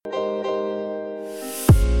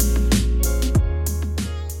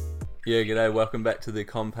Yeah, g'day, welcome back to the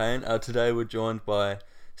Compayne. Today we're joined by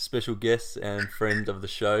special guests and friends of the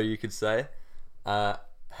show, you could say.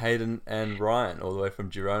 Hayden and Ryan, all the way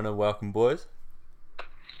from Girona. Welcome, boys.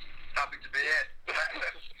 Happy to be here.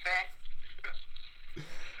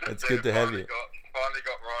 It's good to have you. Finally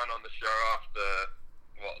got Ryan on the show after,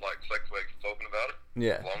 6 weeks talking about it?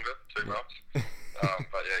 Yeah. Longer, 2 months.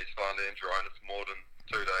 But yeah, he's finally in Girona for more than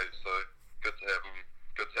 2 days, so good to have him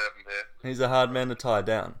here. He's a hard man to tie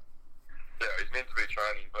down. Yeah, he's meant to be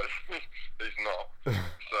training, but he's not. So,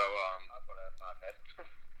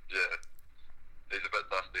 yeah, he's a bit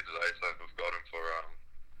dusty today, so we've got him for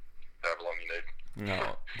however long you need.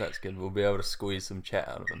 No, that's good. We'll be able to squeeze some chat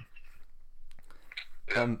out of him.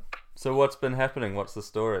 Yeah. So what's been happening? What's the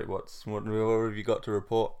story? What have you got to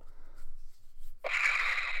report?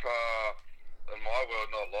 In my world,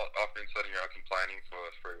 not a lot. I've been sitting around complaining for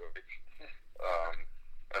 3 weeks.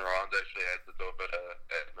 And Ryan's actually had to do a bit of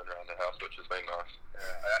admin around the house, which has been nice.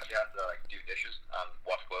 I actually had to do dishes and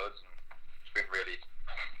wash clothes, and it's been really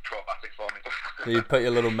traumatic for me. You put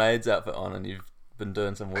your little maid's outfit on and you've been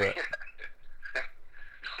doing some work.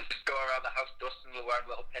 Just go around the house dusting the wearing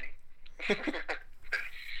a little penny.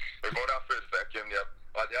 We bought our first vacuum the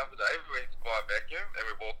other day. We went to buy a vacuum and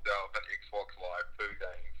we walked out with an Xbox Live 2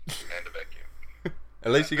 games and a vacuum.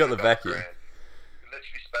 At least you got the vacuum. We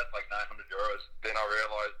literally spent like €900. Then I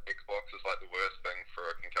realised Xbox is like the worst thing for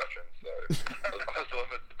a concussion, so I was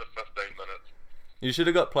limited to 15 minutes. You should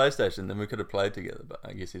have got PlayStation, then we could have played together, but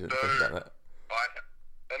I guess you didn't think about that.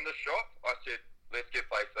 In the shop, I said, let's get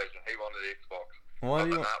PlayStation. He wanted Xbox. Why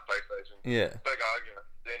do you want PlayStation? Yeah. Big argument.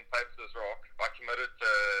 Then paper, scissors, rock. I committed to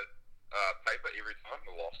paper every time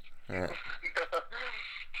and lost. Yeah.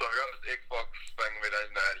 So I got this Xbox thing we don't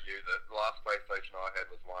know how to use it. The last PlayStation I had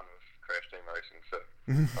was one with Crash Team Racing, so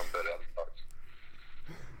I'm a bit out of touch.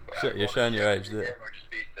 Shit, you're showing your age there. I just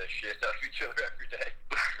beat the shit out of each other every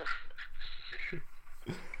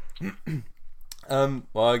day.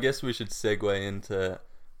 Well, I guess we should segue into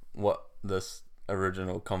what this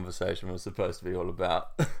original conversation was supposed to be all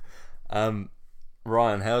about.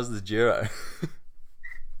 Ryan, how's the Giro?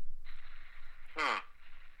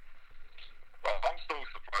 Well, I'm still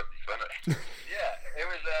surprised he finished. Yeah, it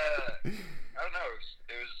was, I don't know,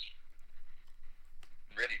 it was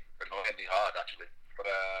really annoyingly hard, actually. But,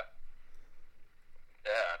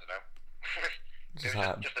 yeah, I don't know. It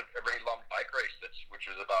was just a really long bike race, which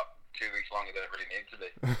was about 2 weeks longer than it really needed to be.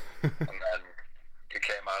 And then it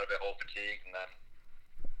came out of it all fatigued, and then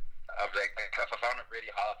I found it really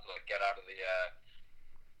hard to get out of the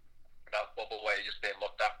that bubble where you're just being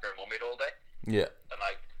looked after and mummied all day. Yeah. And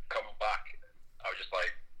coming back, I was just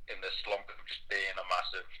in this slump of just being a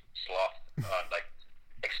massive sloth and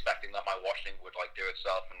expecting that my washing would do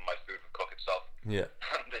itself and my food would cook itself. Yeah.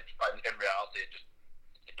 And in reality,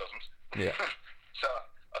 it doesn't. Yeah. So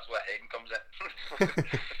that's where Hayden comes in.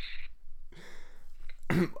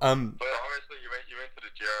 But obviously, you went to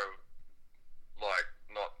the Giro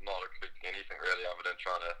not expecting anything really other than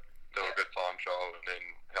trying to do a good time trial and then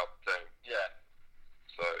help the team. Yeah.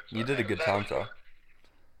 So you did a good time trial.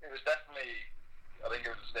 It was definitely, I think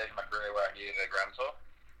it was a stage in my career where I needed a Grand Tour.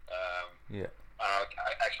 Yeah. And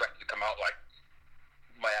I expected to come out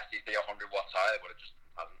my STP 100 watts higher, but it just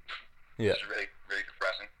hasn't. Yeah. It's really, really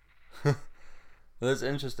depressing. Well, that's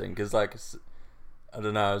interesting because I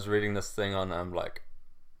don't know, I was reading this thing on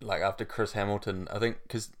after Chris Hamilton, I think,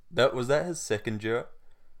 because that his second Giro.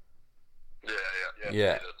 Yeah. He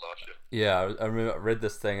did last year. Yeah, I remember I read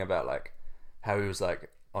this thing about how he was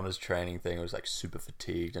on his training thing, he was super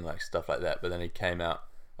fatigued and stuff like that. But then he came out.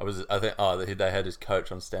 They had his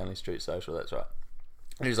coach on Stanley Street Social. That's right.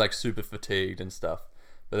 And he was super super and stuff.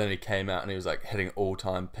 But then he came out and he was hitting all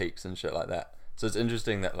time peaks and shit like that. So it's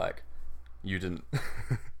interesting that you didn't. Yeah,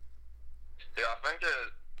 I think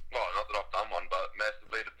not that I've done one, but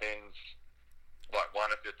massively depends.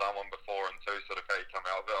 One, if you've done one before, and two, sort of how you come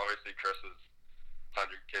out of it. Obviously, Chris is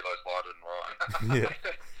 100 kilos lighter than Ryan. Yeah.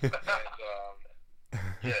 And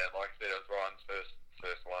yeah, like I said, it was Ryan's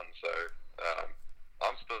first one, so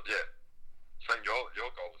I'm still I think your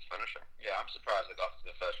goal was finishing. Yeah, I'm surprised I got to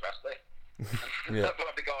the first rest day. Yeah. That's what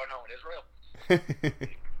I'd be going on in Israel.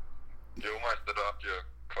 You almost did after your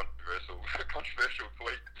controversial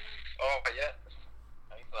tweet. Oh yeah,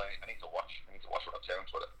 I need to watch what I'm saying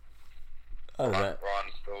with it. I don't know.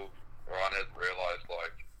 Ryan hasn't realised well,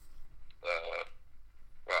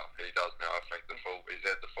 he does now. I think he's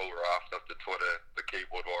had the full raft of the Twitter, the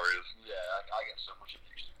keyboard warriors. Yeah, I get so much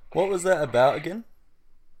abuse. What was that about again?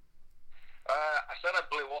 I said I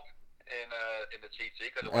blew up in the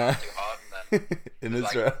TT because it went too hard, and then in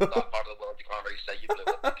Israel, that part of the world you can't really say you blew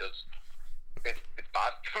up because it's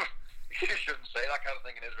bad. kind of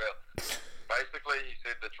thing in Israel. Basically, he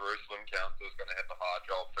said the Jerusalem council was going to have the hard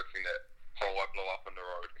job fixing that hole I blew up in the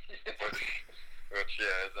road, which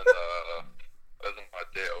isn't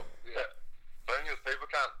ideal. Yeah. The thing is, people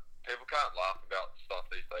can't laugh about stuff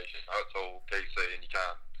these days. You know, it's all PC and you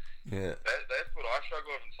can't. Yeah. That's what I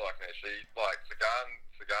struggle with in cycling. Actually, like Sagan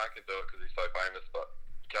can do it because he's so famous, but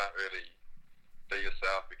you can't really be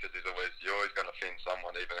yourself because you're always going to offend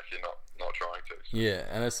someone, even if you're not trying to. So. Yeah,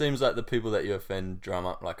 and it seems like the people that you offend drum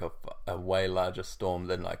up like a way larger storm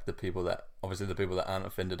than like the people that aren't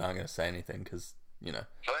offended aren't going to say anything because, you know.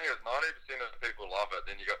 I think it's 90% of the people love it,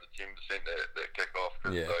 then you got the 10% that kick off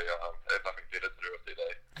because Yeah. they have nothing better to do with their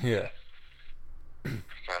day. Yeah.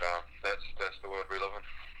 But that's the world we live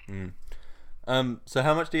in. So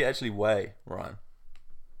how much do you actually weigh, Ryan?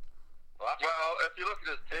 Well, if you look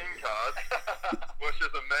at his team card, which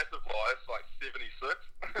is a massive lie, it's like 76.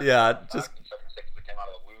 Yeah, just 76 that came out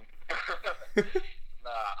of the womb.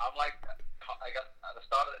 Nah, I'm like, I got at the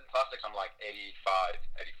start of in plastics, I'm like 85,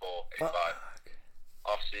 84, 85.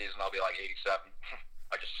 Off season, I'll be like 87.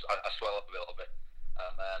 I swell up a little bit,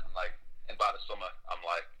 and then like, and by the summer, I'm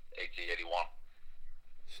like 80, 81.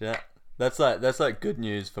 shit. That's like good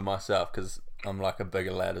news for myself because I'm like a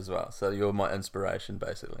bigger lad as well. So you're my inspiration,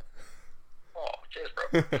 basically. Oh, cheers, bro.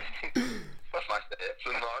 That's nice to hear. It's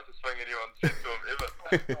the nicest thing anyone said to him ever.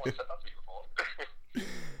 No one said that to me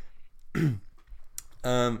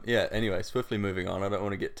before. Yeah, anyway, swiftly moving on. I don't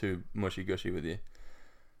want to get too mushy-gushy with you.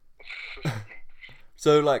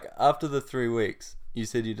 So, like, after the 3 weeks, you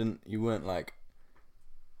said you weren't, like,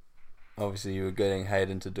 obviously you were getting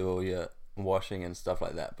Hayden to do all your washing and stuff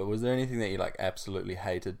like that, but was there anything that you, like, absolutely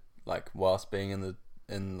hated, like, whilst being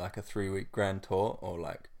in like, a 3-week grand tour, or,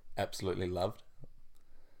 like, absolutely loved?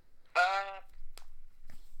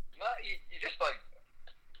 No, you just, like,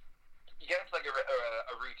 you get into, like,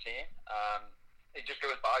 a routine, it just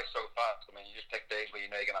goes by so fast. I mean, you just take days where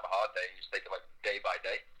you know you're going to have a hard day, and you just take it, like, day by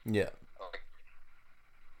day. Yeah. Like,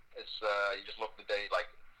 it's, you just look at the day,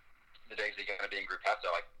 like, the days that you're going to be in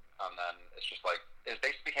Gruppetto, like, and then it's just, like, it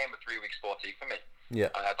basically became a 3-week sporty for me.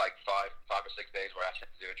 Yeah. I had, like, five or 6 days where I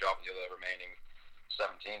actually had to do a job, and the other remaining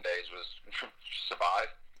 17 days was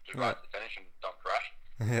survive, just ride to the finish and don't crash.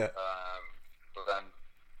 Yeah. But then,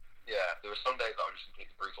 yeah, there were some days that were just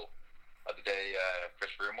completely brutal. Like the day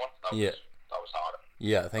Chris Froome won, that was harder.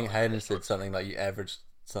 Yeah, I think Hayden said something like you averaged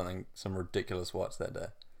some ridiculous watts that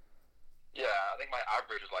day. Yeah, I think my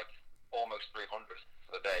average was like almost 300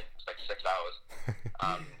 for the day. It's like 6 hours.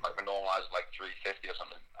 Like my normalized like 350 or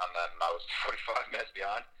something, and then I was 45 minutes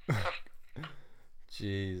behind.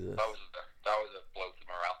 Jesus. That was a blow to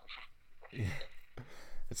morale. Yeah.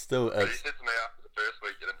 It's still. But he said to me after the first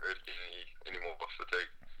week, you didn't really get any more fatigue.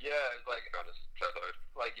 Yeah, it's like kind of plateaued.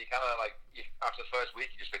 Like you kind of like after the first week,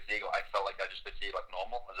 you just fatigue. I felt like I just fatigued like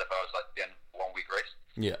normal, as if I was like the end of a 1 week race.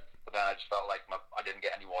 Yeah. But then I just felt like I didn't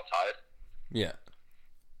get any more tired. Yeah.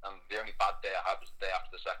 And the only bad day I had was the day after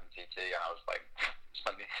the second TT, and I was like,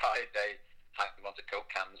 spent the entire day hanging onto Coke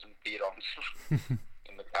cans and beer-ons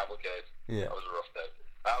in the cavalcade. Yeah. That was a rough day.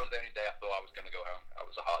 That was the only day I thought I was going to go home. That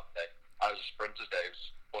was a hard day. And it was a sprinter's day. It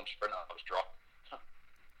was one sprint and I was dropped.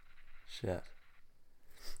 Shit.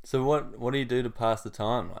 So what do you do to pass the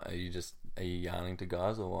time? Like, are you yarning to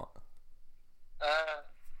guys or what?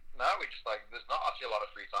 No, we just like there's not actually a lot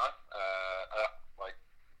of free time. Like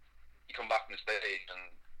you come back from the stage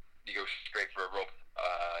and you go straight for a rub.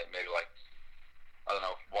 Maybe like I don't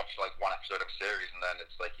know, watch like one episode of a series, and then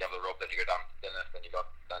it's like you have the rub, then you go down to dinner, then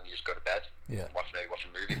you just go to bed. Yeah. Watch a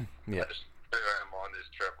movie. Yeah. I just bear in mind there's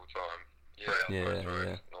travel time. Yeah.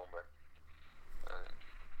 Normally.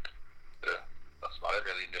 Yeah, that's about it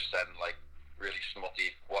really. And just send like really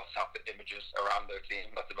smutty WhatsApp images around their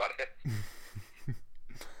team. That's about it.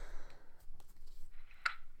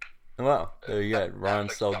 Well, there you go. Ryan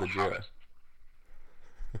sold the Giro.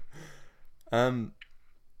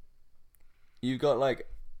 You've got like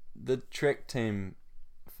the Trek team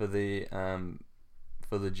for the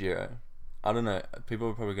Giro. I don't know. People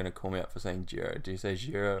are probably going to call me up for saying Giro. Do you say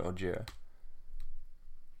Giro or Giro?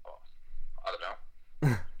 Oh, I don't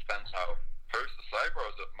know. Depends how. Who's to say, bro?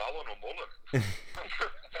 Is it Mullen or Mullen?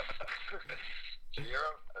 Giro?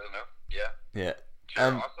 I don't know. Yeah. Yeah.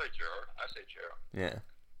 Giro. I say Giro. Yeah.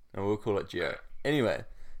 And we'll call it Giro. Anyway,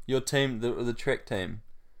 your team, the Trek team,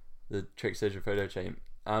 the Trek Segafredo team,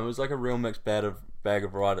 it was like a real mixed bag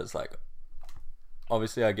of riders. Like,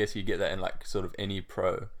 obviously, I guess you get that in like sort of any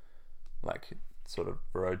pro, like sort of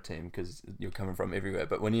road team because you're coming from everywhere.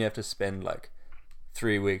 But when you have to spend like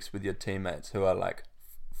 3 weeks with your teammates who are like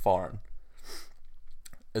foreign,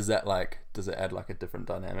 is that like, does it add like a different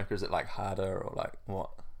dynamic, or is it like harder, or like what?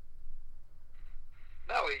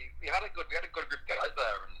 we had a good group of guys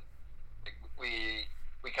there, and like, we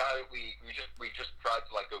just tried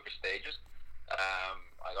to like go for stages.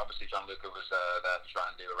 Like obviously Gianluca was there to try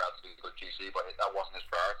and do a relatively good GC, but that wasn't his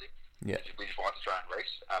priority. Yeah. We just wanted to try and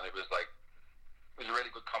race, and it was a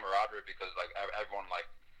really good camaraderie because like everyone like.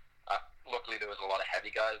 Luckily, there was a lot of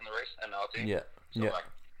heavy guys in the race in our team. Yeah. So like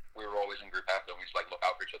we were always in group effort, and we just like look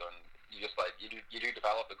out for each other, and you just like you do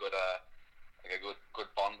develop a good like a good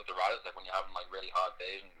bond with the riders. Like when you're having like really hard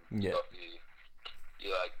days and stuff, you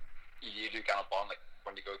do kind of bond. Like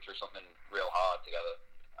when you go through something real hard together,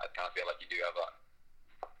 I kind of feel like you do have a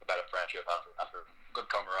better friendship after good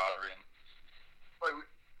camaraderie.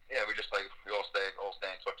 And we just like we all stay in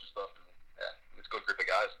touch and stuff. And, yeah, it's a good group of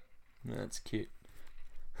guys. That's cute.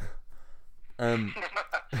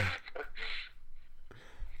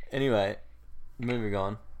 Anyway, moving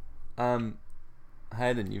on.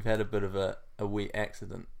 Hayden, you've had a bit of a wee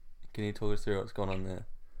accident. Can you talk us through what's going on there?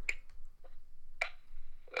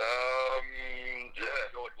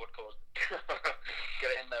 Yeah, what caused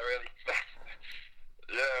get it in there really.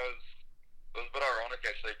 Yeah, it was a bit ironic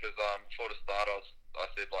actually because before the start I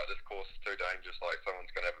said like this course is too dangerous, like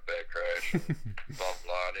someone's gonna have a bad crash, blah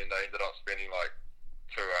blah, and then they ended up spending like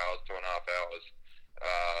 2.5 hours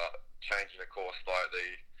changing the course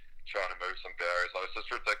slightly, trying to move some barriers. Like, it's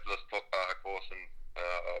this ridiculous course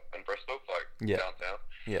in Bristol, like downtown.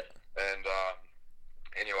 Yeah. And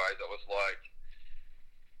anyways, it was like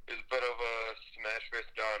there's a bit of a smash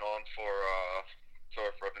fest going on for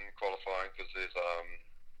Tour of Britain qualifying because there's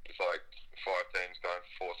like 5 teams going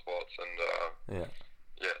for 4 spots, and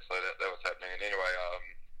so that was happening. And anyway,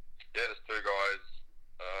 there's 2 guys.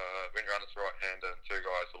 Went around this right hand, and 2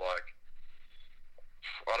 guys were like,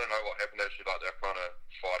 I don't know what happened actually, like they're kind of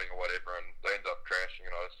fighting or whatever, and they ended up crashing,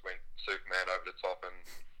 and I just went Superman over the top and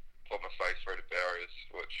put my face through the barriers,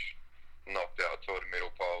 which knocked out 2 of the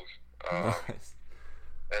metal poles. Nice.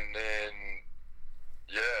 And then,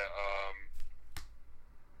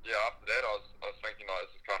 after that I was thinking like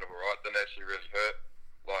this is kind of alright. Didn't actually really hurt.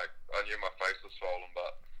 Like I knew my face was swollen,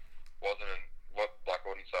 but wouldn't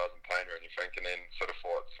say I was in pain or anything. And then sort of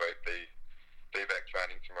thought, sweet, be back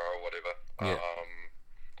training tomorrow or whatever.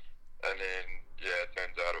 And then it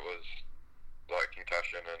turns out it was like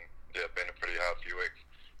concussion, and it's been a pretty hard few weeks.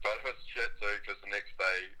 But it was shit too because the next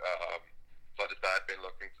day, like the day I'd been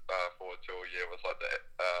looking forward to all year was like the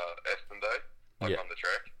Aston Day, like on the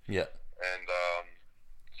track. Yeah. And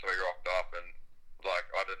so we rocked up, and like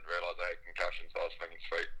I didn't realise I had concussion, so I was thinking,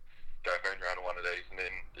 sweet, go home around one of these, and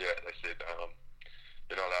then they said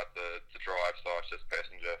you're not allowed to drive, so I was just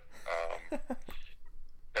passenger.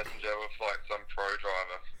 Passenger with like some pro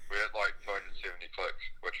driver. We had like 270 clicks,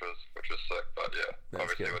 which was sick, but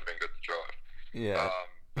obviously it would have been good to drive. Yeah.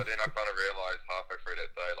 But then I kind of realised halfway through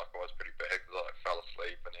that day, like I was pretty bad because I like fell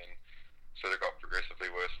asleep, and then sort of got progressively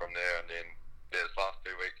worse from there. And then this last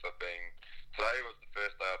 2 weeks today was the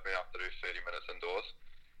first day I've been able to do 30 minutes indoors,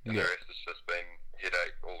 and the rest has just been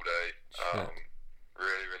headache all day.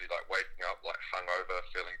 Really, really like waking up like hungover,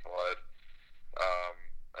 feeling tired.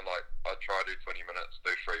 And like I try to do 20 minutes,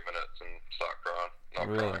 do 3 minutes, and start crying. Not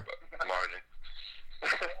crying, but moaning.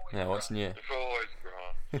 Yeah, what's new? It's always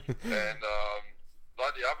crying. And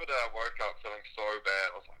like the other day, I woke up feeling so bad.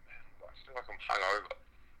 I was like, man, I feel like I'm hungover.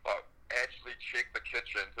 Like actually checked the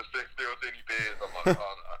kitchen to see if there was any beers. I'm like,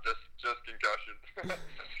 oh no, just concussion.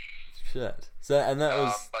 Shit. So and that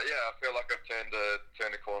was. But I feel like I've turned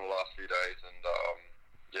the corner the last few days, and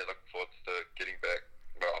looking forward to getting back.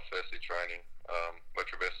 Well, firstly training, which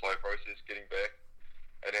will be a slow process getting back,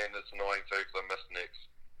 and then it's annoying too because I missed the next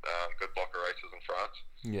good block of races in France.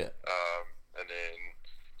 Yeah. And then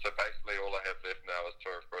so basically all I have left now is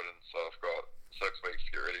Tour of Britain, so I've got 6 weeks to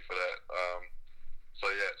get ready for that.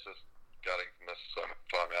 It's just gutting to miss so much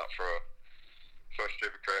time out for a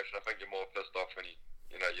stupid crash. And I think you're more pissed off when you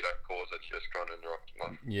don't cause it, you just kind of interrupt.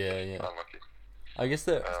 Unlucky. I guess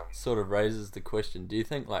that sort of raises the question: do you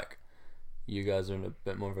think like you guys are in a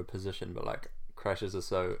bit more of a position, but like crashes are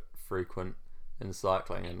so frequent in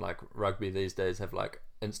cycling, and like rugby these days have like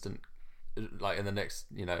instant, like in the next,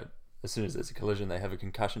 as soon as there's a collision, they have a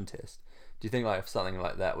concussion test. Do you think like if something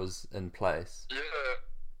like that was in place?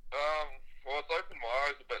 Well, it's opened my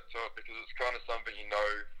eyes a bit to it because it's kind of something you know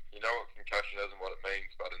what concussion is and what it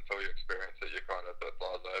means, but until you experience it, you're kind of a bit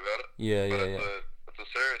blasé about it. It's a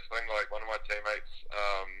serious thing. Like one of my teammates,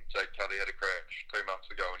 Jake Kelly, had a crash 2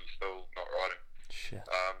 months ago, and he's still not riding. Shit.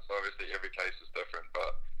 So obviously every case is different,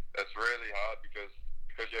 but it's really hard because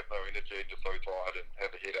you have no energy and you're so tired and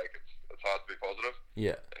have a headache. It's hard to be positive.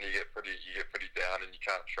 Yeah. And you get pretty down, and you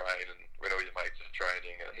can't train. And when all your mates are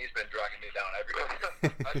training, and he's been dragging me down every day.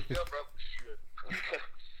 How do you feel, bro?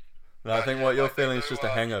 No, I think what you're feeling is just a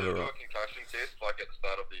You hangover, do right? a concussion test like at the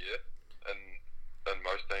start of the year, and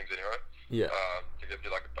most teams anyway. Yeah. To give you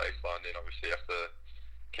like a baseline, then obviously you have to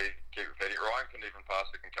keep repeating. Ryan couldn't even pass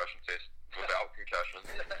the concussion test without concussion.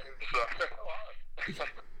 So,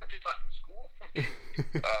 I did that in school.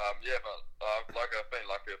 Yeah, but like I've been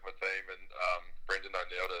lucky with my team, and Brendan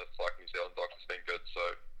O'Neill, the Cycling New Zealand doctor's been good. So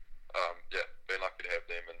yeah, been lucky to have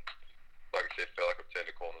them, and like I said, feel like I've turned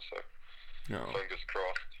a corner. So fingers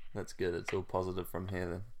crossed. That's good. It's all positive from here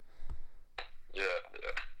then. Yeah.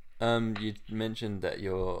 You mentioned that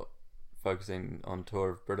you're focusing on Tour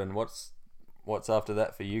of Britain. What's after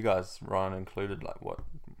that for you guys, Ryan included? Like what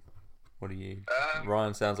do you?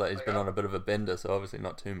 Ryan sounds like he's been on a bit of a bender, so obviously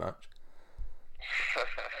not too much.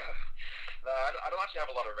 No, I don't actually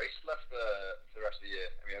have a lot of races left for the rest of the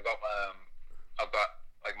year. I mean, I've got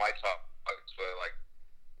like my top for like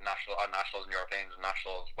nationals and Europeans.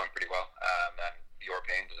 Nationals went pretty well, and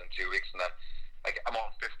Europeans is in 2 weeks, and then like I'm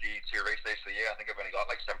on 52 race days for the year. I think I've only got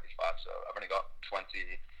like 75, so I've only got 20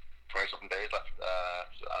 something days left.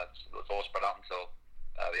 It's all spread out until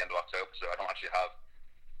the end of October, so I don't actually have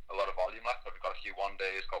a lot of volume left. I've got a few 1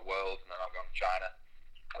 days, got Worlds, and then I'm going to China.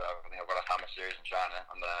 So I think I've got a Hammer Series in China,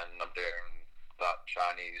 and then I'm doing that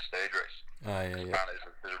Chinese stage race. Yeah. There's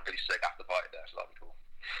a really sick after party there, so that'll be cool.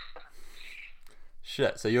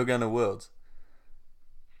 Shit, so you're going to Worlds?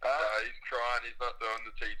 He's trying. He's not doing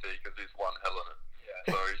the TT because he's one hell in it. Yeah.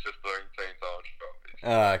 So he's just doing Team Challenge trophies.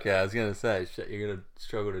 Okay. I was gonna say, shit, you're gonna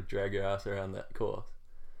struggle to drag your ass around that course.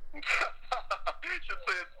 You should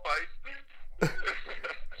see his face.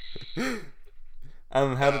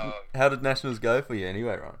 How did nationals go for you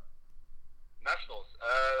anyway, Ron? Nationals,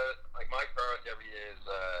 like my priority every year is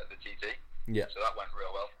the TT. Yeah. So that went real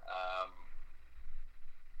well.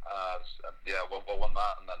 Won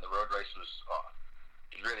that, and then the road race was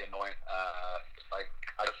really annoying. It's like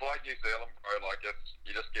New Zealand, bro. Like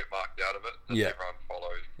you just get marked out of it. Everyone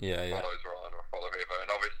follows. Follows Ryan or follow whoever,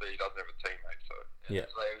 and obviously he doesn't have a teammate, so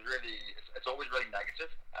it's always really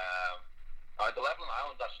negative. The Lebanon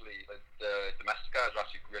Islands actually, the domestic guys are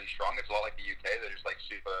actually really strong. It's a lot like the UK. They're just like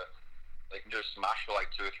super. They can just smash for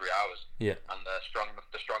like 2 or 3 hours. Yeah. And they're strong enough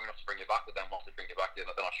to bring you back. But then once they bring you back, they're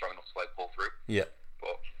not strong enough to like pull through. Yeah.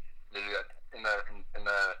 But in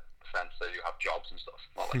the sense that you have jobs and stuff,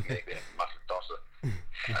 not like me being a massive tosser.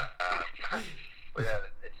 But yeah,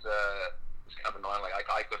 it's kind of annoying. Like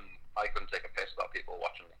I couldn't take a piss without people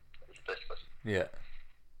watching me. It was ridiculous. Yeah.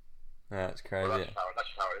 That's crazy. But that's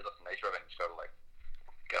just how it is. That's the nature of it. You just gotta like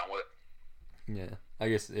get on with it. Yeah, I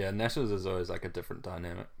guess nationals is always like a different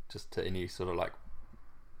dynamic just to any sort of like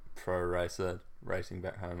pro racer racing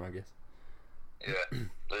back home, I guess. Yeah,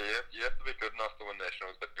 so you have to be good enough to win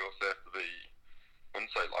nationals, but you also have to be, I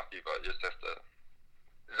wouldn't say lucky, but you just have to.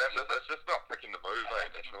 It's just about picking the move, eh?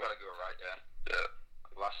 Nationals gotta go right, yeah.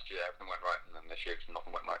 Last year everything went right, and then this year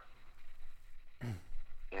nothing went right.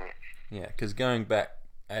 Yeah, because going back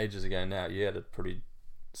ages ago now, you had a pretty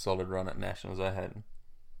solid run at nationals. I had.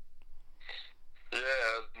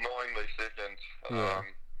 Yeah, annoyingly second.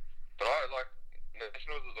 But I like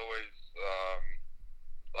nationals is always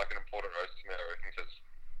like an important race to me, I reckon, because it's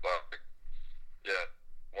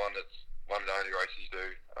one of the only races you do.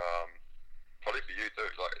 Probably for you too,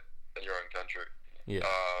 like in your own country. Yeah.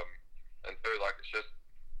 And two, like it's just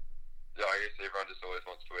I guess everyone just always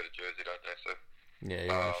wants to wear the jersey, don't they? So yeah,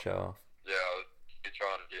 you want to show off. Yeah, I'll be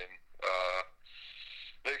trying again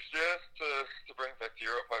next year to bring back to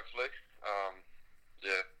Europe, hopefully.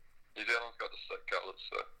 Yeah, New Zealand's got the sick colours,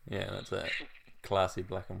 so... Yeah, that's it. Classy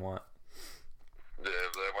black and white. Yeah,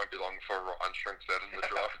 but it won't be long before Ryan shrinks that in the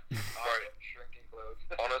drive. Shrinking clothes.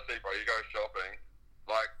 Honestly, bro, you go shopping.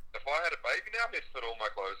 Like, if I had a baby now, he'd fit all my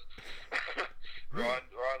clothes. Ryan's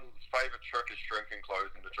favourite trick is shrinking clothes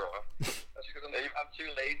in the dryer. That's because I'm too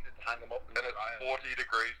lazy to hang them up. And it's 40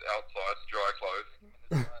 degrees outside to dry clothes.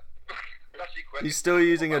 He's still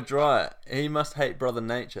using a dryer. He must hate Brother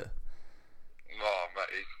Nature. Oh,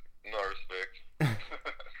 mate, no respect.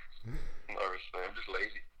 No respect. I'm just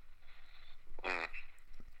lazy.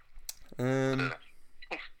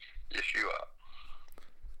 Yes, you are.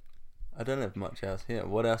 I don't have much else here.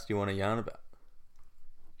 What else do you want to yarn about?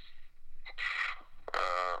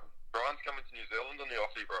 Brian's coming to New Zealand on the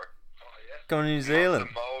Aussie, bro. Oh, yeah. Going to New Zealand?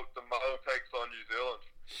 The Mo takes on New Zealand.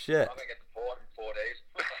 Shit. I'm going to get deported in 4 days.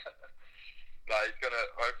 No,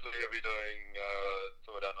 hopefully he'll be doing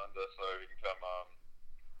Tour Down Under, so he can come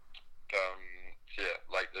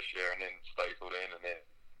late this year and then stay till then and then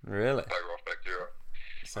really go off back to Europe.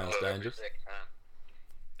 Sounds dangerous.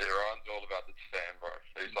 Yeah, Ryan's all about the tan, bro.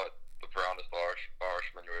 He's like the brownest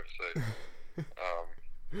Irishman you ever see.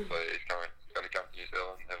 So he's going to come to New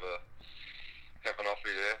Zealand and have a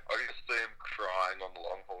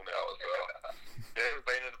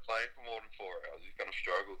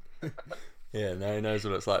Yeah, no, he knows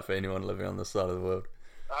what it's like for anyone living on this side of the world.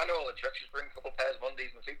 I know all the tricks. Just bring a couple pairs of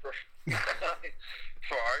undies and a toothbrush.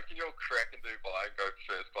 So I reckon you'll crack in Dubai and go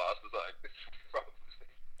first class. It's like,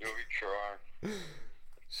 you'll be trying.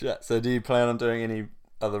 Shit. So do you plan on doing any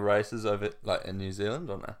other races over like in New Zealand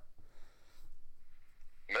or no?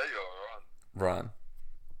 Me or Ryan? Ryan.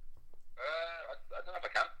 I don't know if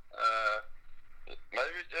I can.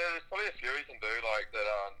 Maybe there's probably a few you can do like that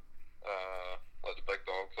aren't like the big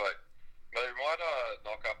dogs. Like maybe we might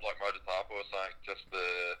knock up like Motortapa or something. Just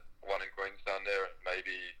the one in Queenstown there.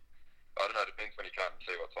 Maybe I don't know. Depends when you come and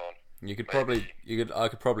see what's on. You could I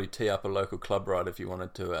could probably tee up a local club ride if you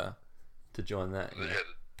wanted to join that. You know?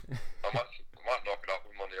 Yeah, I might knock it up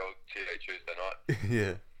with him on the old TA Tuesday night.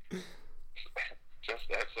 Yeah. Just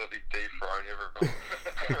absolutely dethrone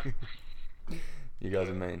everyone. You guys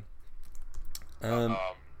are mean.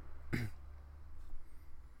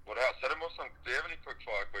 What else? Hit him with some. Do you have any quick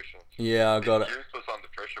fire questions? Yeah, I got it. Useless under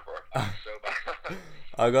pressure, bro. So bad.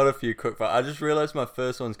 I got a few quick fire. I just realised my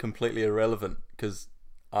first one's completely irrelevant because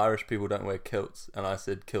Irish people don't wear kilts, and I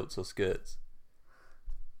said kilts or skirts.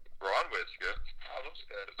 Ryan wears skirts. I love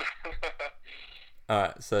skirts.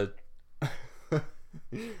 Alright, so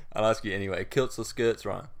I'll ask you anyway. Kilts or skirts,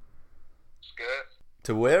 Ryan? Skirts.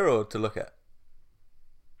 To wear or to look at?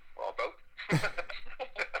 Well, both.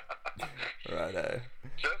 Righto.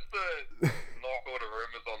 Just to knock all the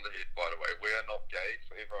rumours on the head, by the way, we are not gay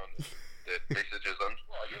for everyone that messages in.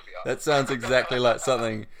 Well, you'll be up. That sounds exactly like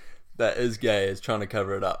something that is gay is trying to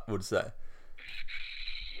cover it up, would say.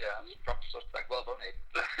 Yeah, props like, well done, Hayden.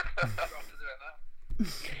 Props to doing that.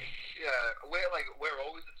 Yeah, we're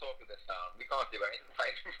always the talk of this town. We can't do anything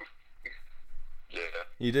right. Yeah.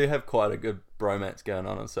 You do have quite a good bromance going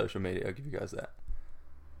on social media, I'll give you guys that.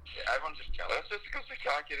 Yeah, everyone's just jealous. That's just because we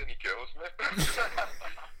can't get any girls, man.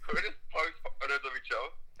 We just post photos of each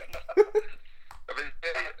other. If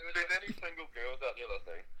there's any single girls out there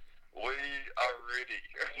listening, we are ready.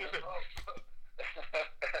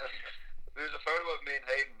 There's a photo of me and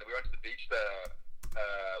Hayden. We went to the beach there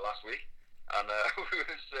last week, and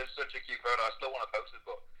it was such a cute photo. I still want to post it,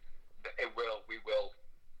 but we will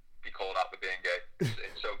be called out for being gay.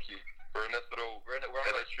 It's so cute. We're in this little, we're on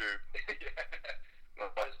a tube. Yeah.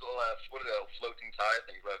 This little, what are they, floating tire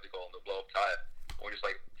things, whatever they call them, the blow up tire. And we're just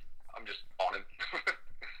like, I'm just on him.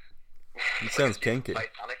 It sounds kinky.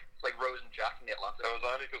 Titanic. It's like Rose and Jack in the Atlantic. That was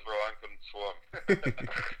only because Ryan couldn't swim.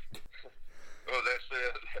 It was actually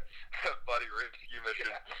a bloody rescue mission.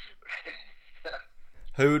 Yeah.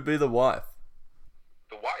 Who would be the wife?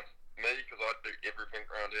 The wife? Me, because I do everything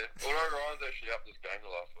around here. Although Ryan's actually up this game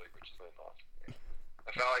last week, which has been nice.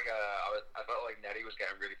 I felt like Nettie was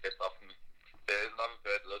getting really pissed off at me. There's another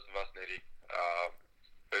bird that lives with us, Nettie,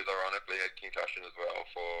 who's ironically had concussion as well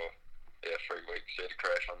for 3 weeks. She had to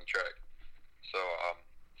crash on the track. So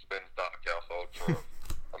it's been a dark household for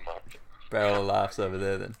a month. Barrel of laughs over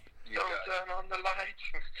there then. Don't turn on the lights.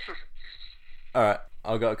 Alright,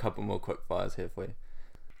 I've got a couple more quick fires here for you.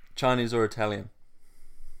 Chinese or Italian?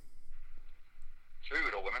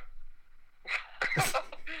 Food or women?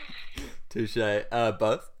 Touche.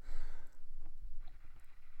 Both?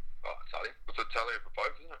 Oh, Italian. It's Italian for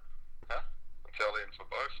both, isn't it? Huh? Italian for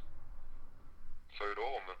both. Food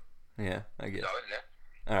or women? Yeah, I guess. Italian, yeah.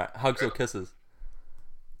 Alright, hugs or kisses?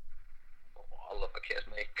 Oh, I love a kiss,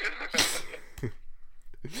 mate.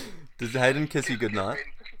 Does Hayden kiss you goodnight?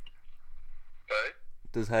 Hey?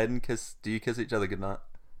 Do you kiss each other goodnight?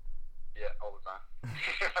 Yeah, all the time.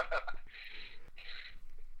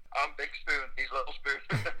 I'm big spoon, he's little spoon.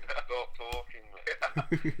 Stop talking, man.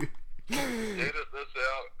 Edit this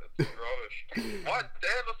out, it's rubbish. My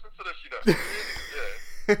dad listens to this, you know. Yeah.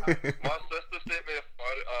 My sister sent me a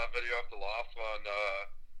video of the last one.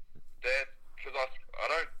 Dad, because I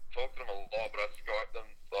don't talk to them a lot, but I Skyped them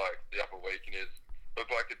like the other week, and he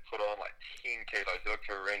looked like he'd put on like 10 kilos. He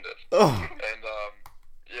looked horrendous. Oh. And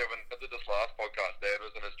yeah, when I did this last podcast, Dad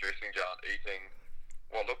was in his dressing gown eating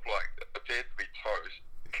what looked like appeared to be toast,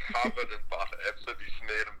 covered in butter, absolutely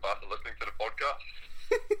smeared in butter, listening to the podcast.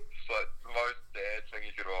 It's like the most dad thing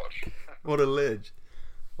you could watch. What a ledge.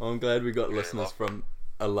 Well, I'm glad we got listeners from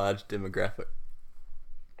a large demographic.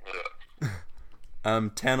 Yeah.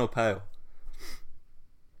 Tan or pale?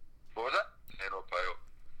 What was that? Tan or pale?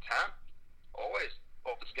 Tan? Always.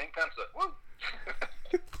 Off the skin cancer. Woo!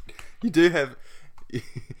 You do have...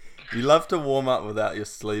 You love to warm up without your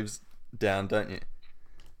sleeves down, don't you?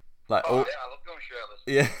 Like, yeah, I love going shirtless.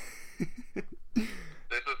 Yeah.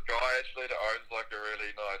 There's this guy actually that owns like a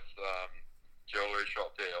really nice jewellery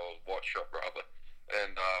shop there, or watch shop rather,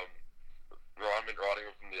 and Ryan went riding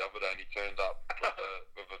with him the other day, and he turned up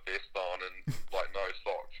with a vest on and like no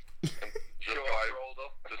socks,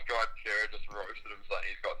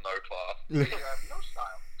 You have no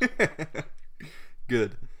style.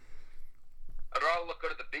 Good. I'd rather look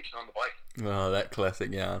good at the beach than on the bike. Oh, that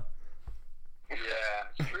classic yarn. Yeah,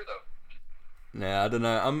 it's true though. Nah, I don't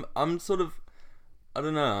know. I'm sort of, I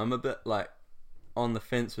don't know. I'm a bit like on the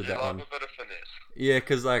fence with You that love one. a bit of finesse. Yeah,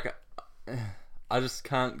 because like I just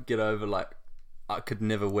can't get over like I could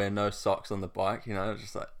never wear no socks on the bike. You know,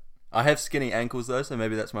 just like I have skinny ankles though, so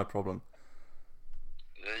maybe that's my problem.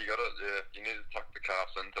 Yeah, you need to tuck the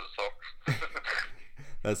calves into the socks.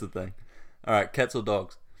 That's the thing. All right, cats or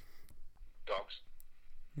dogs? Dogs.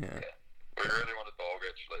 Yeah. We really want a dog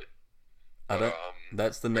actually. I don't.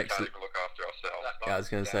 That's the We next. can't even look after ourselves. Yeah, I was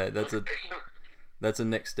gonna say that's a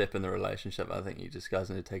next step in the relationship. I think you just guys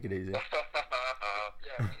need to take it easy. Yeah,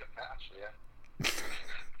 we need a pet actually. Yeah.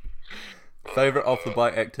 Favorite off the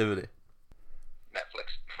bike activity?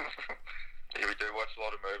 Netflix. Yeah, we do watch a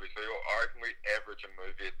lot of movies. I reckon we average a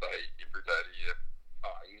movie a day every day of the year.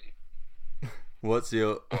 Oh, easy. What's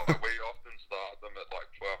your? We often start them at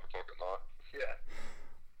like 12 o'clock at night. Yeah.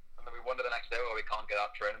 And then we wonder the next day why we can't get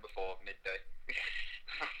out training before midday.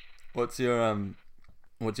 What's your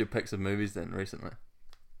picks of movies then recently?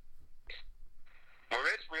 Well,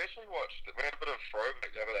 we actually watched. We had a bit of a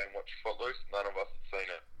throwback the other day and watched Footloose. None of us had seen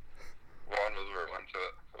it. Ryan was real into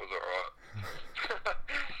it. It was alright.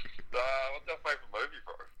 What's our favourite movie,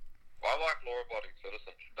 bro? I like Law Abiding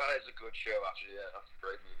Citizen. That is a good show, actually. Yeah, that's a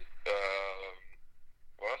great movie.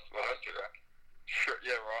 What else? Sure,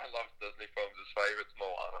 yeah, Ryan loves Disney films. His favourite's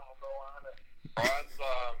Moana. Oh, Moana. Ryan's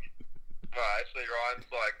Ryan's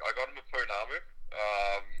like, I got him a Poonamu.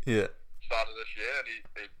 Yeah. Started this year, and he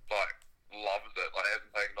like loves it. Like,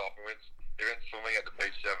 hasn't taken it off. He went swimming at the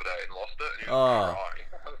beach the other day and lost it. And he was crying.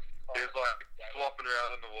 He was like flopping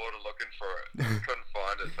around in the water looking for it. He couldn't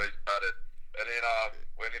find it, so he started. And then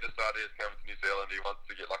when he decided he was coming to New Zealand, he wants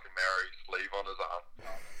to get like a Maori sleeve on his arm.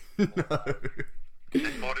 No. He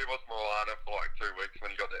thought he was Moana for like 2 weeks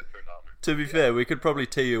when he got that Poonamu. To be fair, we could probably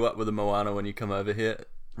tee you up with a Moana when you come over here,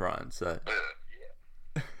 Ryan. So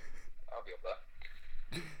Yeah. I'll be up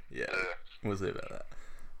there. yeah, we'll see about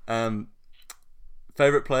that.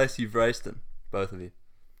 Favorite place you've raced in, both of you?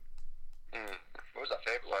 What was that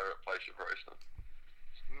favourite place you've raced in?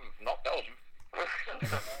 Not Belgium. Bro,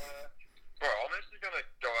 I'm actually going to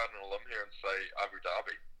go out on a limb here and say Abu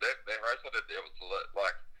Dhabi. That race I did there was lit.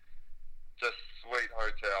 Like, just sweet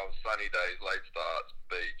hotels, sunny days, late starts,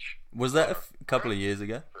 beach. Was that a couple of years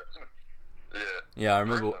ago? Yeah. Yeah, I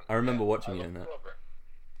remember watching you in that.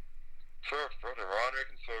 Surf Britain. Ryan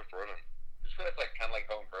reckons Surf Britain. Just feel it's like kind of like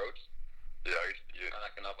home roads. Yeah, and I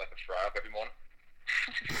can have like a fry up every morning.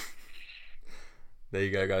 There you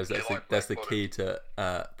go, guys. That's the key to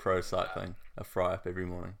pro cycling. A fry up every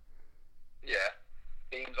morning. Yeah,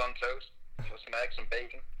 beans on toast, some eggs and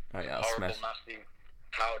bacon. Oh yeah, horrible, nasty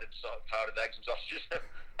powdered eggs and sausages.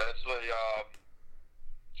 Actually,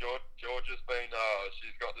 Georgia's been.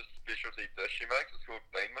 She's got this specialty dish she makes. It's called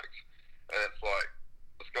bean mix, and it's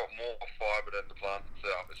got more fibre than the plant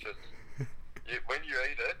itself. It's just when you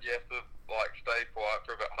eat it, you have to like stay quiet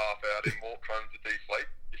for about half hour, then walk home to deflate.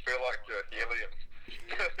 You feel like you're helium.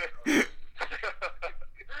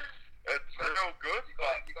 It's real good. You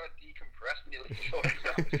got to decompress when you leave.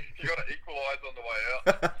 You got to equalise on the way out.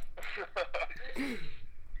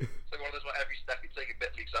 It's like one of those where every step you take a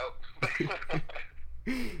bit leaks out.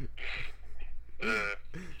 Yeah.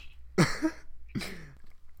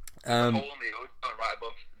 Hole in the ozone right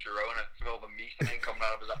above Giro, and it's all the meat and coming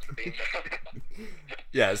out of his after being there.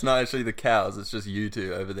 Yeah, it's not actually the cows. It's just you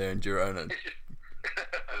two over there in Girona.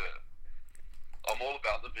 I'm all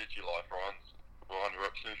about the veggie life, Ryan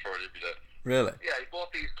rips me for it every day. Really? Yeah, he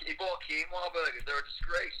bought quinoa burgers. They're a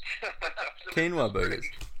disgrace. Quinoa burgers.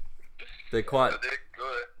 They're quite. They're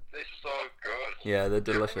good. They're so good. Yeah, they're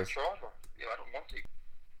delicious. Yeah, I don't want to.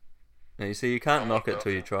 Now, you see, you can't knock it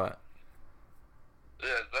till you try it.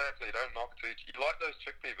 Yeah, exactly. Don't knock it till you like those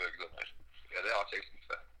chickpea burgers, don't you? Yeah, they are tasty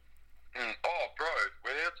fair. Oh, bro,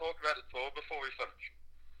 we need to talk about the tour before we finish.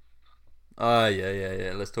 Oh,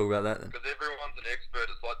 yeah. Let's talk about that then. Because everyone's an expert.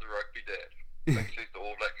 It's like the rugby dad. Thinks he's the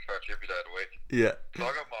All Black coach every day of the week. Yeah. So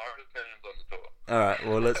I got my own opinions on the tour. Alright,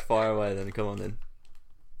 well, let's fire away then. Come on then.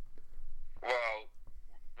 Well,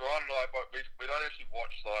 Ryan and I, we don't actually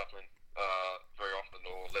watch cycling very often,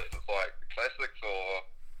 or unless it's like the classics or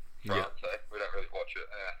France, We don't really watch it.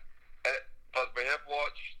 But we have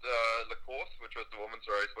watched the course, which was the women's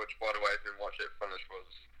race, which, by the way, if you didn't watch it finish, was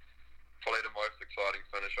probably the most exciting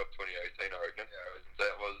finish of 2018, I reckon. Yeah,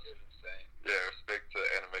 that was insane. Yeah, respect to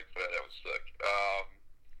Anna Meek for that. That was sick.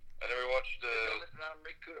 And then we watched.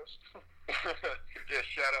 Kudos. Yeah,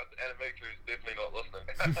 shout out to Anime who's definitely not listening.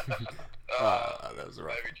 That was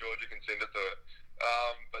right. Maybe Georgia can send it to it.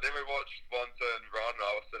 But then we watched one turn run, and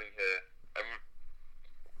I was sitting here, and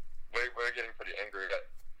we're getting pretty angry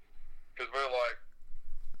because we're like,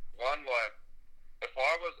 if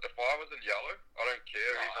I was in yellow, I don't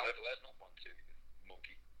care. No, even if that's not 1-2,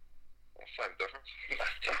 monkey. Well, same difference.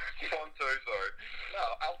 1-2, sorry. No,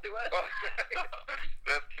 I'll do it.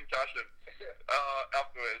 That's concussion.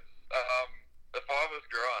 Afterwards, if I was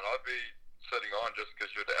Grant, I'd be sitting on just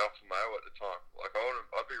because you're the alpha male at the time. Like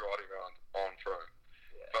I'd be riding around on Froome.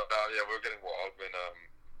 Yeah. But yeah, we were getting wild when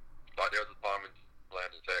like there was a time when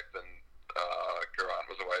Land attacked and Grant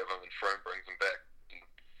was away with him and Froome brings him back. And,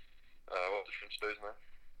 what was the French dude's name?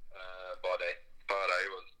 Bardet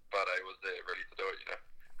was there ready to do it, you know.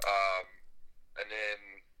 And then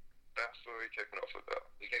that's what we kicked it off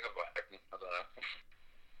about. We kicked off about acting, I don't know.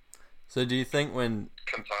 So do you think when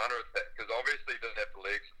Compayne attacked, because obviously he didn't have the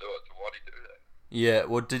legs to do it, so why'd he do that? Yeah,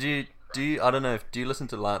 well, do you I don't know, do you listen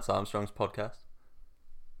to Lance Armstrong's podcast?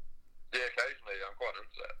 Yeah, occasionally. I'm quite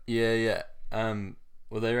into that. Yeah.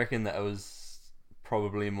 Well, they reckon that it was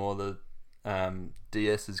probably more the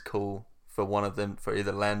DS is cool for one of them, for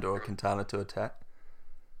either Landa or Quintana to attack.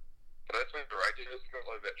 But that's when the radio just got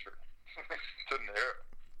low battery. Didn't hear it.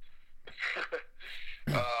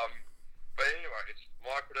 But anyway,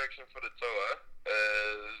 my prediction for the tour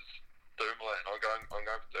is Dumoulin. I'm going for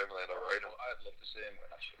Dumoulin. I'd love to see him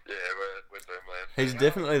win, actually. Yeah, we're Dumoulin. He's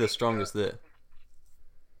definitely the strongest there.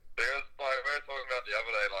 Because like we were talking about the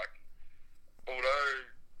other day, like although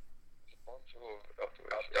afterwards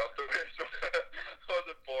was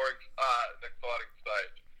a boring start, an exciting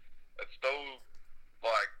stage, it's still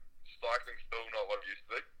like cycling's still not what it used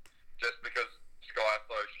to be. Just because Sky's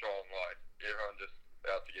so strong, like everyone just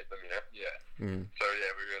out to get them, you know? Yeah. So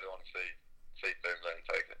yeah, we really want to see Dumoulin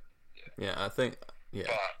take it. Yeah, I think. Yeah.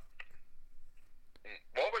 But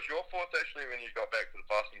what was your thoughts actually when you got back to the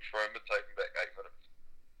bus and Froome had taken back 8 minutes?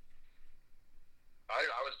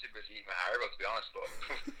 I was too busy eating my Haribo, to be honest, but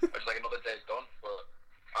I was like another day's done. But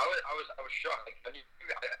I was shocked. Like, I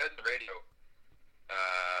heard the radio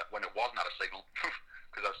when it wasn't at a signal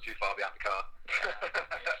because I was too far behind the car.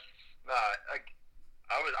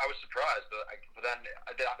 I was surprised, but then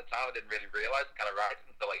at the time I didn't really realise it kind of right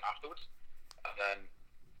until like afterwards, and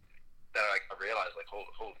then I realised like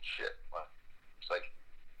holy shit, like, it's like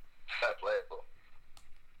fair play, but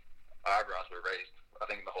eyebrows were raised. I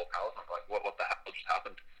think the whole palace was like, what the hell just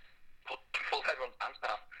happened? Pulled everyone's pants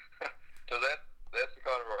down. So that's the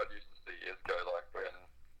kind of ride I used to see years ago, like when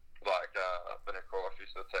Vinikoff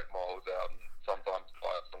used to take miles out and sometimes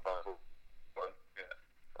fight, sometimes yeah.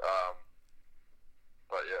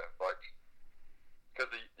 But yeah, like, cause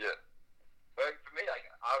like for me, like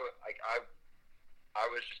I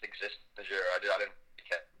was just existing the Giro. I didn't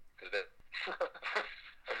care because I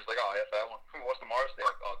was just like, oh yeah, fair one. What's tomorrow's day?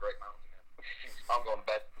 Like, oh, great mountains again. I'm going to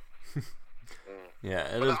bed.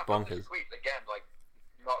 Yeah, it is bonkers. Tweet again, like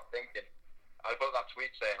not thinking. I put that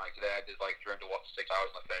tweet saying like today I did like 300 watts in 6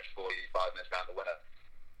 hours and I finished 45 minutes down the winner.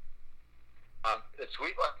 And the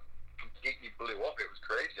tweet like completely blew up. It was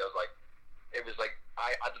crazy. I was like, it was like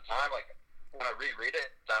I at the time like when I reread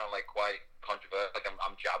it, it sounded like quite controversial. Like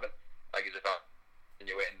I'm jabbing, like as if I'm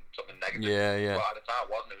insinuating something negative. Yeah. But at the time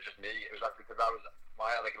it wasn't. It was just me. It was like because I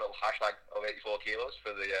had like a little hashtag of 84 kilos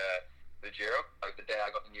for the Giro. Like the day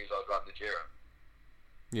I got the news I was riding the Giro.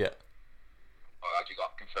 Yeah. I actually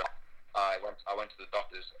got confirmed. I went to the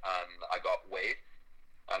doctors and I got weighed,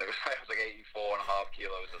 and it was like 84.5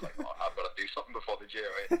 kilos. I was like, oh, I've got to do something before the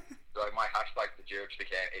Giro. So like my hashtag for the Giro just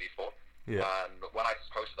became 84. Yeah. And when I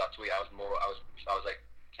posted that tweet, I was like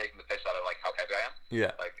taking the piss out of like how heavy I am.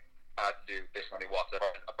 Yeah. Like I had to do this many watts.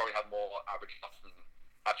 I probably had more average watts than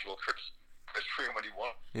actual Chris Froome when he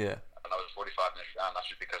won. Yeah. And I was 45 minutes down.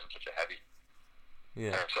 That's just because I'm such a heavy.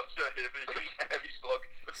 Yeah. Such a heavy slug.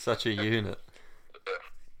 Such a unit.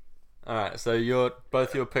 Alright, so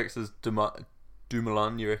both your picks is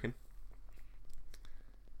Dumoulin, you reckon?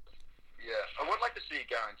 Yeah, I would like to see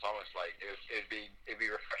Geraint Thomas. Like, it'd be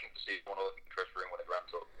refreshing to see one of Chris Froome win a Grand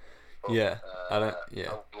Tour. But, yeah, I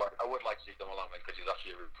would like to see Dumoulin win because he's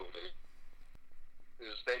actually a really cool dude. There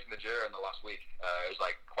was a stage in the Giro in the last week. It was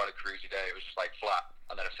like quite a cruisy day. It was just like flat,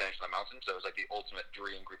 and then a finish on the mountain. So it was like the ultimate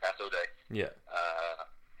dream gruppetto day. Yeah.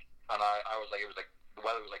 And I was like, it was like the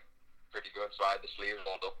weather was like pretty good, so I had the sleeves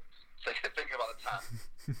rolled up. So thinking about the tan,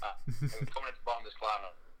 it was coming into the bottom of this climb. I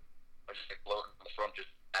was just like floating on the front, just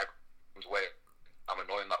everyone's way. I'm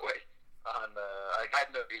annoying that way, and I had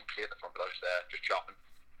no real clear at the front, but I was just there, just chopping.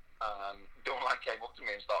 And Dumoulin came up to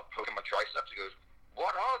me and started poking my triceps. He goes,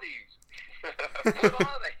 what are these? What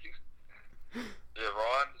are they? Yeah,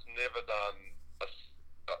 Ryan's never done a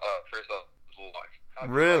press up in his life.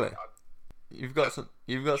 Really? You've got some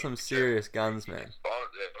serious guns, man.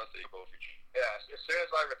 Yeah, as soon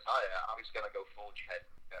as I retire, I'm just gonna go full jet.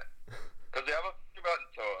 Yeah. Because the other thing about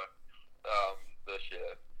the tour this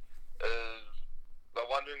year is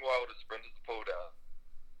they're wondering why all the sprinters pull down.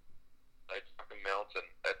 They fucking mountain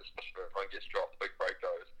at the special everyone gets dropped, the big break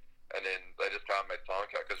goes, and then they just can't make time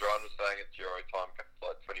cut. Because Ryan was saying at Giro time cut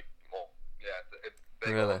like 20 more. Yeah,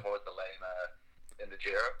 they really? got the lane in the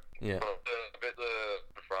Giro. Yeah. But a bit the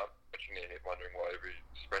front, pitching their head, wondering why every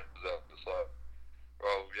sprint is out the side.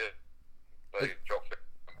 Well, yeah, they drop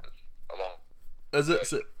along. Is it?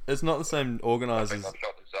 It's not the same organisers.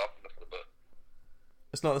 Shot themselves in the foot a bit.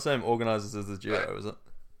 It's not the same organisers as the Giro, is it?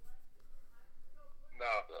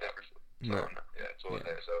 No. Yeah, it's all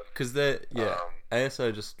ASO. Because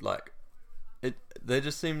ASO just like it. They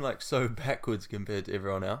just seem like so backwards compared to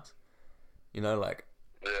everyone else. You know, like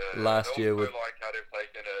last year with like how they've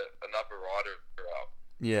taken another rider out.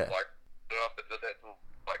 Yeah. Like I don't know if they did that to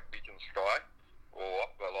like Beacon Sky or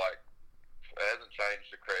what, but like it hasn't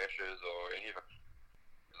changed the crashes or any of it.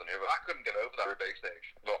 I couldn't get over that big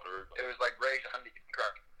stage. It was like rage and you can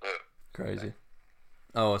crack. Yeah. Crazy.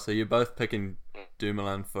 Oh, so you're both picking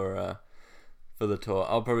Dumoulin for the tour.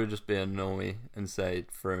 I'll probably just be a normie and say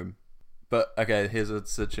Froome. But okay, here's a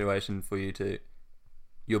situation for you two.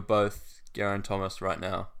 You're both Geraint Thomas right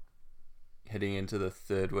now, heading into the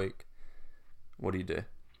third week. What do you do?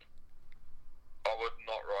 I would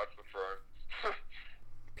not ride for Froome.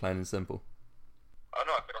 Plain and simple. I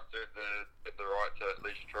know, I think I'd the right to at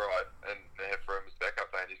least try and have Froome as backup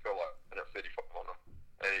plan. He's got like 35 on him.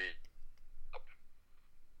 And he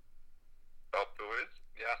up to his?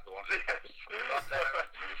 Yeah, that's the one.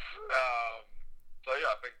 So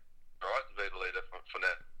yeah, I think right to be the leader for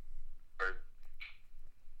now.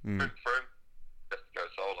 Froome has to go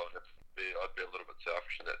solo, and I'd be a little bit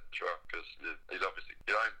selfish in that track because he's obviously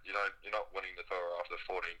you're not winning the tour after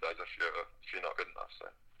 14 days if you're not good enough. So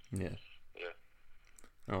yeah.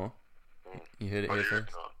 Oh, Mm. you heard it What here do you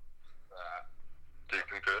first. Do you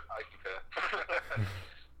concur? I concur.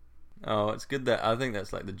 Oh, it's good that I think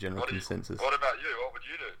that's like the general consensus. What about you? What would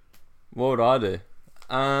you do? What would I do?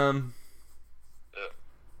 I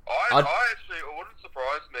actually, it wouldn't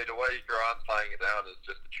surprise me the way Grant's playing it down is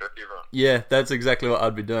just a tricky run. Yeah, that's exactly what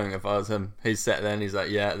I'd be doing if I was him. He's sat there and he's like,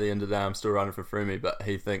 yeah, at the end of the day, I'm still running for Froome, but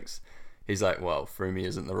he's like, well, Froome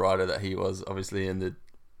isn't the rider that he was obviously in the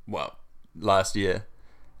last year,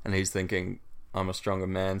 and he's thinking I'm a stronger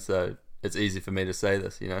man, so it's easy for me to say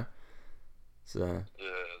this, you know. So yeah,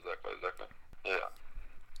 exactly. Yeah,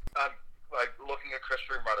 like looking at Chris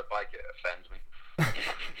Froome ride a bike, it offends me.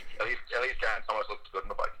 at least Geraint Thomas looks good on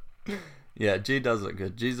the bike. yeah, G does look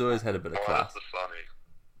good. G's always had a bit of class. The Sunny.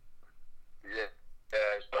 Yeah,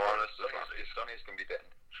 his Sunnies can be bitten.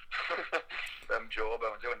 Them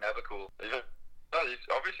jawbones, they were never cool. He's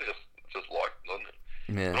obviously just like him, doesn't he?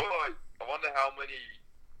 Yeah. But I wonder how many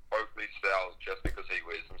Oakley sells just because he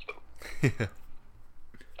wears them still. Yeah.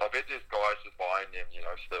 I bet there's guys just buying them,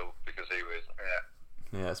 still because he wears them. Yeah.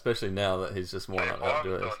 Yeah, especially now that he's just worn out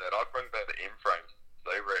outdoors. I'd bring back the M frames.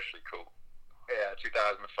 They were actually cool. Yeah,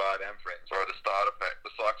 2005 M frames. Or the starter pack,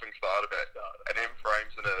 the cycling starter pack, and M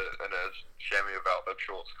frames and a chamois about bib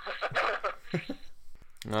shorts.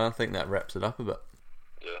 I think that wraps it up a bit.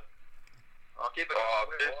 Yeah. I'll keep it.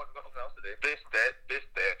 Nothing else to do. Best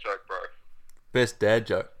dad joke, bro. Best dad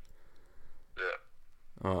joke. Yeah.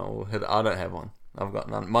 Oh, well, I don't have one. I've got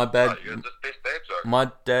none. My best dad joke.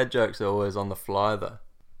 My dad jokes are always on the fly, though.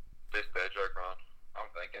 Best dad joke, Ron.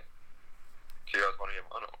 I'm thinking. Do you guys want to hear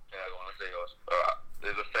mine? Yeah, I want to see yours. Alright.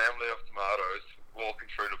 There's a family of tomatoes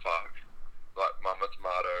walking through the park. Like Mama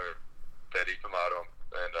Tomato, Daddy Tomato,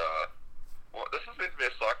 and this is meant to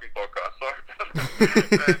be a cycling podcast, sorry.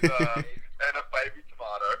 and a baby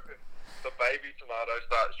tomato. The baby tomato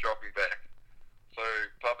starts dropping back. So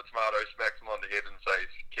Papa Tomato smacks him on the head and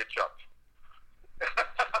says, ketchup.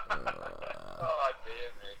 Oh,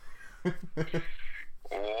 dear me.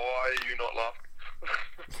 Why are you not laughing?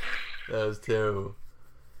 That was terrible.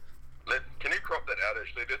 Can you crop that out,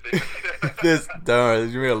 actually? Don't worry,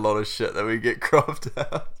 there's going to be a lot of shit that we get cropped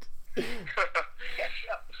out. So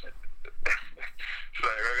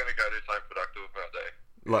we're going to go do something productive with our day.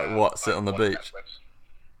 Like what? Sit on the beach?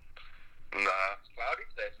 Nah. It's cloudy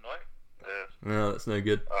today tonight. Yeah. No, that's no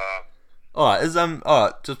good. Alright,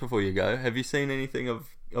 just before you go, have you seen anything of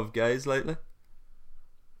Gaze lately?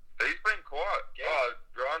 He's been quiet.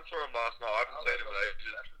 Ryan saw him last night. I haven't seen him in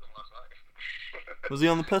ages. Was he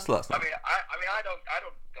on the piss last night? I mean, I don't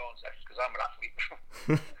go on sessions because I'm an athlete.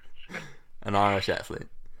 athlete. An Irish athlete.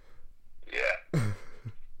 Yeah. No,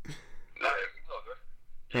 it's all good.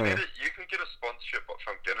 You can get a sponsorship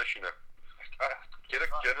from Guinness, you know. Get a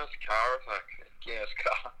Guinness car, Guinness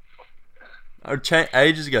car.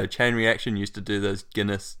 Ages ago, Chain Reaction used to do those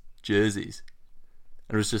Guinness jerseys.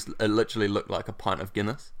 It literally looked like a pint of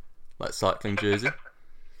Guinness, like cycling jersey.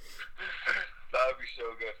 That would be so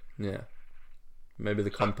good. Yeah. Maybe the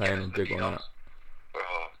Compayne will dig one out.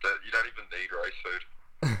 Oh, you don't even need race food.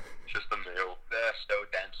 Just a meal. They're so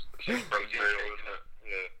dense. It's just protein shake, isn't it?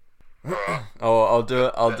 Yeah. Alright. Oh, I'll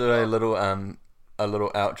do a little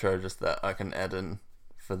outro just that I can add in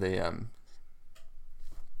for the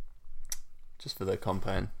just for the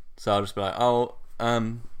Compayne. So I'll just be like,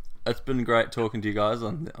 it's been great talking to you guys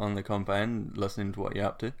on the Compayne, listening to what you're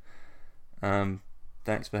up to.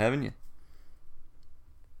 Thanks for having you.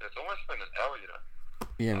 It's almost been an hour, you know.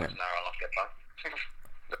 Yeah, man. It's an hour and I'll get back.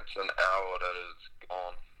 It's an hour that is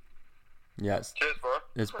gone. Yeah, cheers, bro.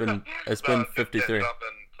 It's been 53. Up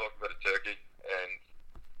and talk about a turkey, and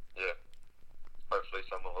yeah, hopefully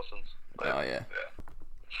someone listens. Oh yeah.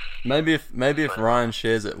 Maybe if Ryan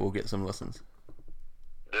shares it, we'll get some listens.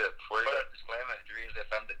 Yeah, before you go. Disclaimer: if you're easily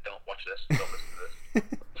offended, don't watch this. Don't listen to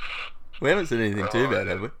this. We haven't said anything too bad,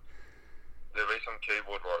 have we? There'll be some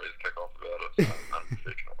keyboard warriors kick off about it. So I'm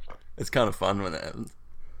freaking off. It's kind of fun when it happens.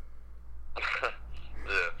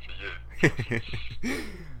 Yeah, for you.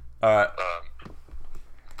 Alright.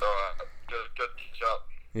 Good job.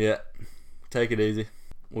 Yeah. Take it easy.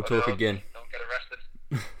 We'll talk again. Don't get arrested.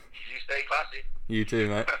 You stay classy. You too,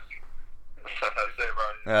 mate. See you,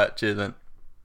 bro. Alright, cheers then.